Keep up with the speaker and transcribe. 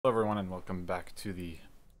Hello everyone and welcome back to the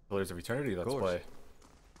Pillars of Eternity Let's Play.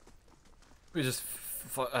 We just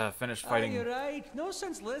finished fighting... You're right. No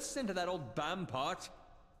sense listening to that old bam pot.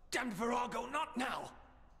 Damned Virago, not now!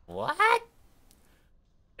 What?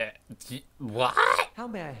 What? How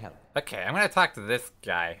may I help? Okay, I'm gonna talk to this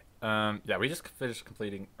guy. Yeah, we just finished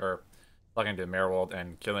completing, or talking to Merwold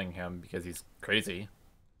and killing him because he's crazy.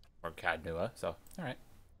 Or Cadnua, so, alright.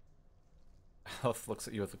 Health looks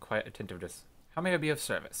at you with a quiet attentiveness. How may I be of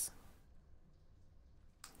service?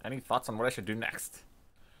 Any thoughts on what I should do next?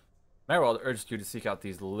 Merwold urged you to seek out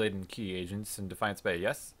these laden key agents in Defiance Bay,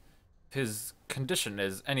 yes? If his condition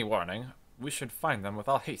is any warning, we should find them with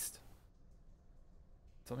all haste.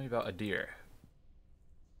 Tell me about Abattoir.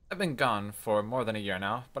 I've been gone for more than a year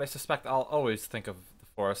now, but I suspect I'll always think of the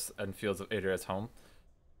forests and fields of Abattoir as home.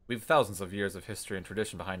 We've thousands of years of history and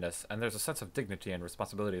tradition behind us, and there's a sense of dignity and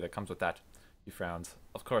responsibility that comes with that. He frowned.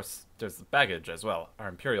 Of course, there's the baggage as well. Our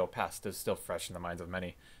imperial past is still fresh in the minds of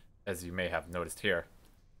many, as you may have noticed here.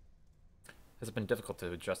 Has it been difficult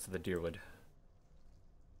to adjust to the Deerwood?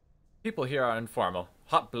 People here are informal,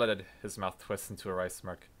 hot-blooded. His mouth twists into a wry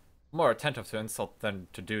smirk. More attentive to insult than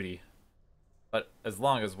to duty. But as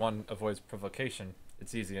long as one avoids provocation,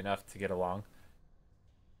 it's easy enough to get along.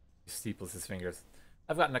 He steeples his fingers.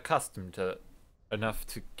 I've gotten accustomed to enough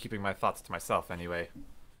to keeping my thoughts to myself anyway.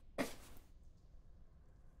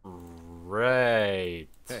 Right.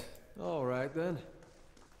 Hey, all right then.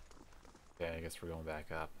 Okay, I guess we're going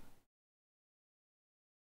back up.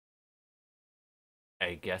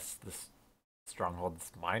 I guess this stronghold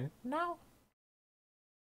is mine now?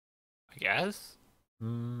 I guess? This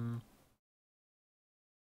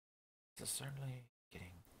is certainly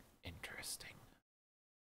getting interesting.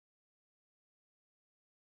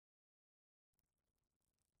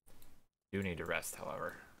 Do need to rest,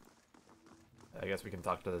 however. I guess we can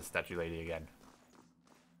talk to the statue lady again.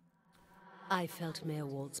 I felt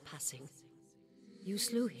Merwold's passing. You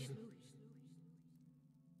slew him.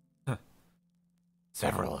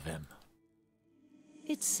 Several of him.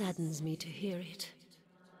 It saddens me to hear it.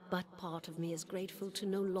 But part of me is grateful to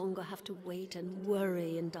no longer have to wait and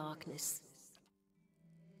worry in darkness.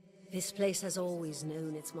 This place has always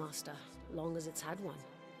known its master, long as it's had one.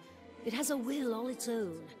 It has a will all its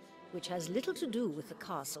own, which has little to do with the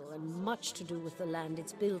castle and much to do with the land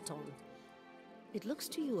it's built on. It looks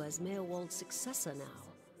to you as Merwold's successor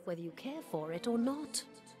now, whether you care for it or not.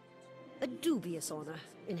 A dubious honor,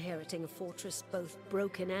 inheriting a fortress both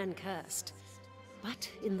broken and cursed. But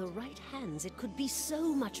in the right hands, it could be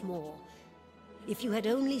so much more. If you had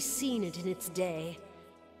only seen it in its day.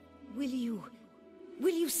 Will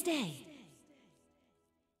you stay?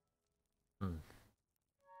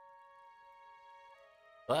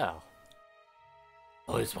 Well,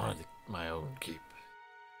 always wanted my own keep,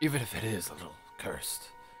 even if it is a little cursed.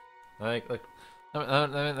 Like,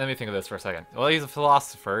 let me think of this for a second. Well, he's a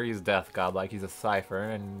philosopher, he's death godlike, he's a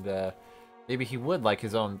cipher, and maybe he would like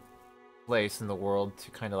his own place in the world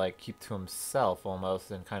to kind of like keep to himself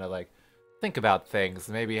almost, and kind of like think about things.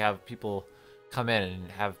 Maybe have people come in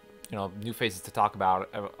and have, you know, new faces to talk about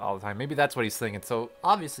all the time. Maybe that's what he's thinking. So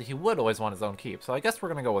obviously he would always want his own keep. So I guess we're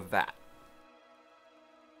gonna go with that.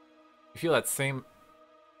 You feel that same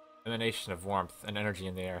emanation of warmth and energy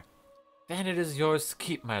in the air. Then it is yours to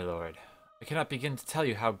keep, my lord. I cannot begin to tell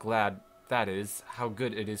you how glad that is, how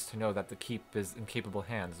good it is to know that the keep is in capable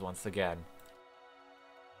hands once again.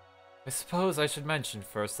 I suppose I should mention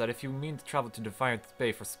first that if you mean to travel to Defiance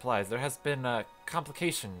Bay for supplies, there has been a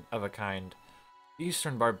complication of a kind. The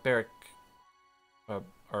Eastern Barbican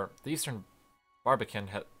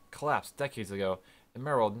had collapsed decades ago, and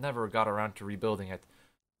Merwold never got around to rebuilding it.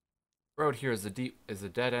 The road here is a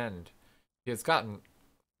dead end. He has gotten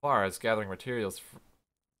far as gathering materials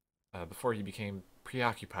before he became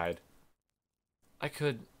preoccupied. I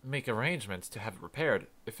could make arrangements to have it repaired,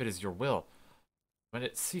 if it is your will. When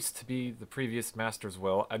it ceased to be the previous master's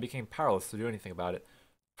will, I became powerless to do anything about it.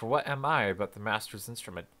 For what am I but the master's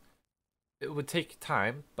instrument? It would take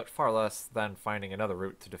time, but far less than finding another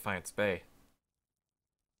route to Defiance Bay.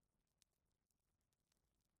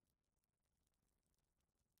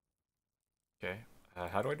 Okay,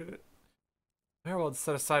 how do I do it? Merwold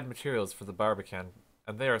set aside materials for the Barbican,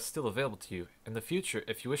 and they are still available to you. In the future,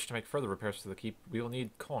 if you wish to make further repairs to the keep, we will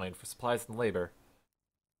need coin for supplies and labor.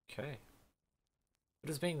 Okay. What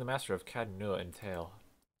does being the master of Cadnua entail?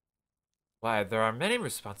 Why, there are many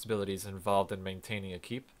responsibilities involved in maintaining a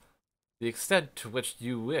keep. The extent to which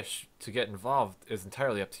you wish to get involved is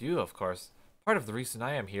entirely up to you, of course. Part of the reason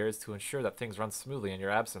I am here is to ensure that things run smoothly in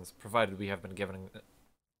your absence, provided we have been given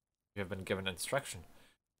instruction.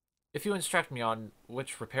 If you instruct me on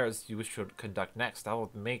which repairs you wish to conduct next, I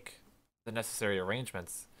will make the necessary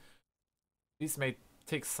arrangements. These may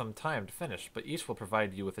take some time to finish, but each will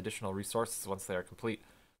provide you with additional resources once they are complete.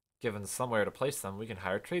 Given somewhere to place them, we can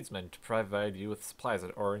hire tradesmen to provide you with supplies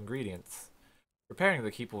or ingredients. Repairing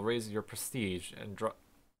the keep will raise your prestige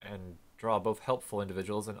and draw both helpful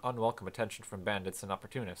individuals and unwelcome attention from bandits and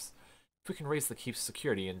opportunists. If we can raise the keep's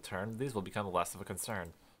security in turn, these will become less of a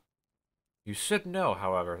concern. You should know,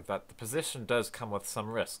 however, that the position does come with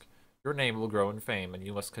some risk. Your name will grow in fame, and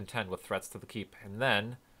you must contend with threats to the keep. And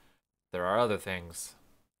then, there are other things.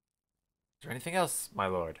 Is there anything else, my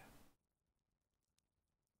lord?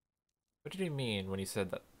 What did he mean when he said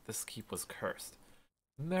that this keep was cursed?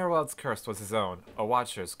 Merwald's curse was his own, a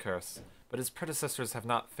watcher's curse, but his predecessors have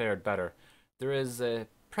not fared better. There is a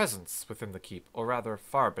presence within the keep, or rather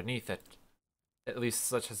far beneath it. At least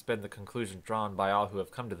such has been the conclusion drawn by all who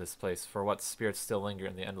have come to this place, for what spirits still linger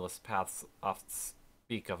in the endless paths oft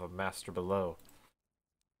speak of a master below.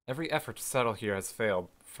 Every effort to settle here has failed.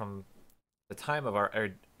 From the time of our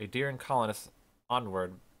Aedean colonists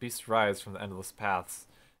onward, beasts rise from the endless paths,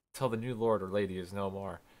 till the new lord or lady is no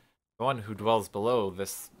more. The one who dwells below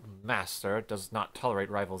this master does not tolerate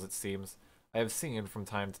rivals, it seems. I have seen from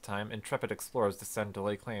time to time intrepid explorers descend to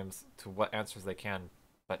lay claims to what answers they can,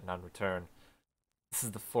 but none return. This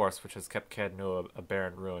is the force which has kept Cadnoa a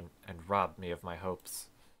barren ruin, and robbed me of my hopes.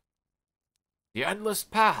 The endless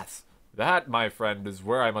paths! That, my friend, is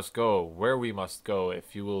where I must go, where we must go,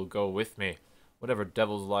 if you will go with me. Whatever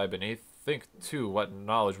devils lie beneath, think, too, what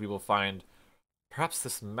knowledge we will find. Perhaps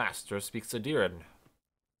this master speaks Aedean.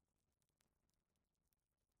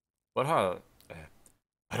 What are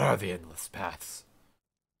the endless paths?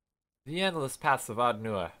 The endless paths of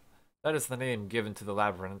Adnua. That is the name given to the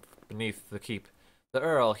labyrinth beneath the keep. The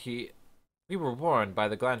Earl, we were warned by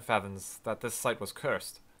the Glenfavens that this site was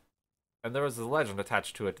cursed, and there was a legend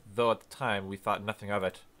attached to it, though at the time we thought nothing of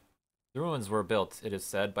it. The ruins were built, it is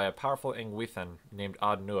said, by a powerful Ingwithan named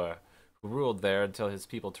Adnua, who ruled there until his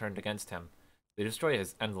people turned against him. They destroyed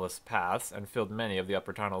his endless paths, and filled many of the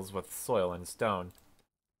upper tunnels with soil and stone.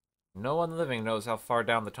 No one living knows how far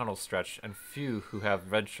down the tunnels stretch, and few who have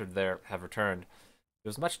ventured there have returned. There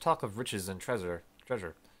was much talk of riches and treasure.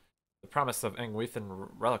 The promise of Ingwithan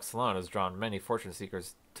relics alone has drawn many fortune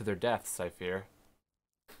seekers to their deaths, I fear.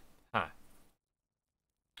 Huh.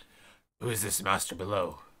 Who is this master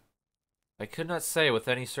below? I could not say with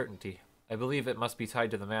any certainty. I believe it must be tied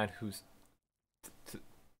to the man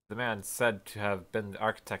the man said to have been the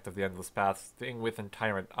architect of the endless paths, the Ingwithan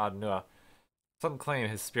tyrant Adnua. Some claim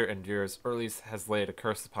his spirit endures, or at least has laid a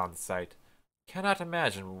curse upon the site. Cannot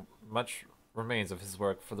imagine much remains of his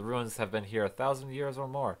work, for the ruins have been here 1,000 years or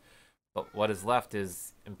more. But what is left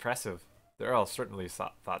is impressive. The Earl certainly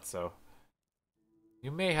thought so.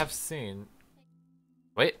 You may have seen...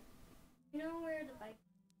 Wait. You know where the bike...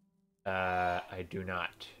 I do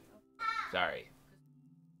not. Sorry.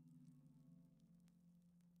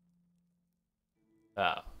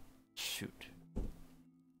 Oh. Shoot.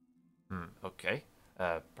 Okay.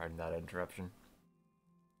 Pardon that interruption.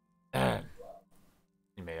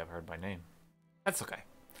 You may have heard my name. That's okay.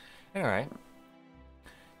 Anyway.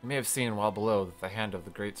 You may have seen while below that the hand of the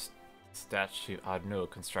great statue Adnua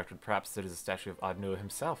constructed. Perhaps it is a statue of Adnua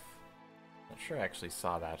himself. Not sure I actually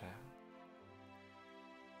saw that.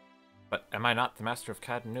 But am I not the master of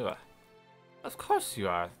Cadnua? Of course you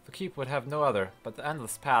are. The keep would have no other, but the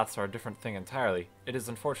endless paths are a different thing entirely. It is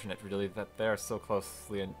unfortunate, really, that they are so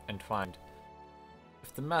closely entwined.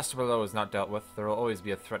 If the master below is not dealt with, there will always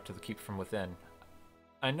be a threat to the keep from within.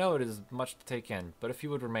 I know it is much to take in, but if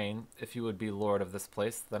you would remain, if you would be lord of this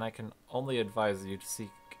place, then I can only advise you to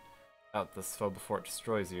seek out this foe before it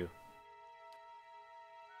destroys you.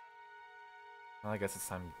 Well, I guess it's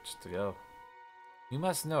time just to go. You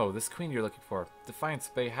must know, this queen you're looking for,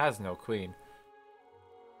 Defiance Bay has no queen.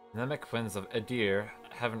 The Nemequins of Aedir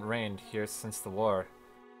haven't reigned here since the war.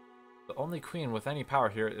 The only queen with any power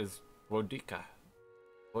here is Wodica.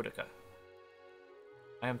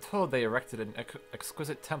 I am told they erected an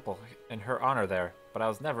exquisite temple in her honor there, but I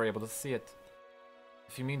was never able to see it.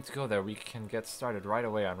 If you mean to go there, we can get started right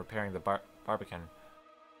away on repairing the Barbican.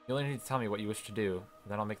 You only need to tell me what you wish to do,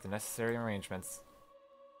 then I'll make the necessary arrangements.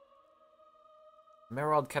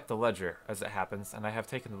 Merwald kept the ledger, as it happens, and I have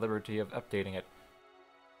taken the liberty of updating it.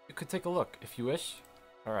 You could take a look, if you wish.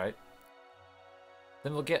 Alright.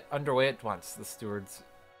 Then we'll get underway at once. The steward's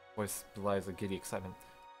voice belies a giddy excitement.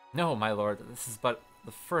 No, my lord, this is but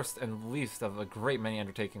the first and least of a great many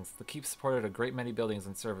undertakings. The keep supported a great many buildings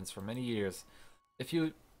and servants for many years. If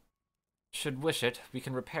you should wish it, we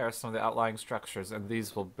can repair some of the outlying structures, and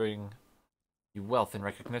these will bring you wealth and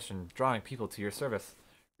recognition, drawing people to your service.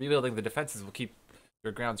 Rebuilding the defenses will keep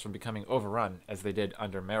your grounds from becoming overrun, as they did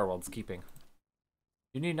under Merwold's keeping.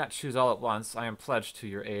 You need not choose all at once. I am pledged to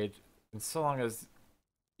your aid, and so long as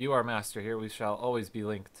you are master here, we shall always be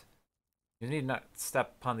linked. You need not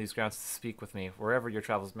step upon these grounds to speak with me. Wherever your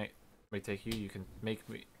travels may take you, you can make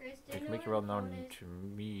your will known to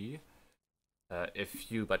me,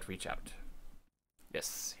 if you but reach out.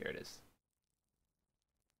 Yes, here it is.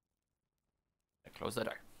 Close the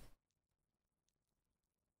door.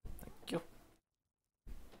 Thank you.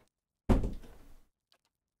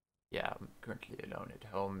 Yeah, I'm currently alone at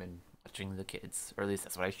home and watching the kids. Or at least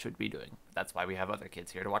that's what I should be doing. That's why we have other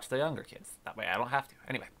kids here to watch the younger kids. That way I don't have to.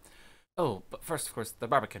 Anyway. Oh, but first, of course, the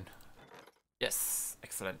barbican. Yes,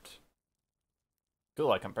 excellent.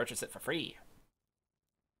 Cool, I can purchase it for free.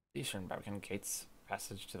 Station barbican gates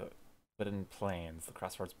passage to the Wooden Plains, the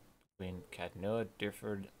crossroads between Cadnoa,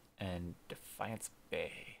 Deerford, and Defiance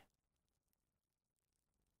Bay.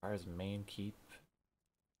 Requires main keep.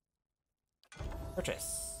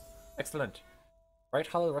 Purchase. Excellent. Bright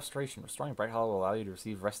Hollow Restoration. Restoring Bright Hollow will allow you to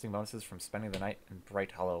receive resting bonuses from spending the night in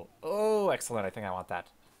Bright Hollow. Oh, excellent. I think I want that.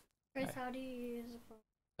 Chris, how do you use a phone?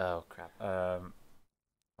 Oh, crap.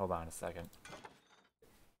 Hold on a second.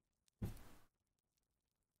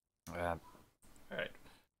 Alright.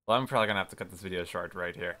 Well, I'm probably gonna have to cut this video short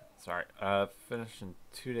right here. Sorry. Finish in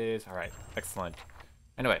 2 days. Alright. Excellent.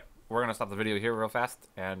 Anyway, we're gonna stop the video here real fast,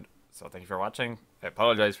 and so thank you for watching. I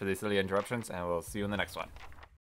apologize for these silly interruptions, and we'll see you in the next one.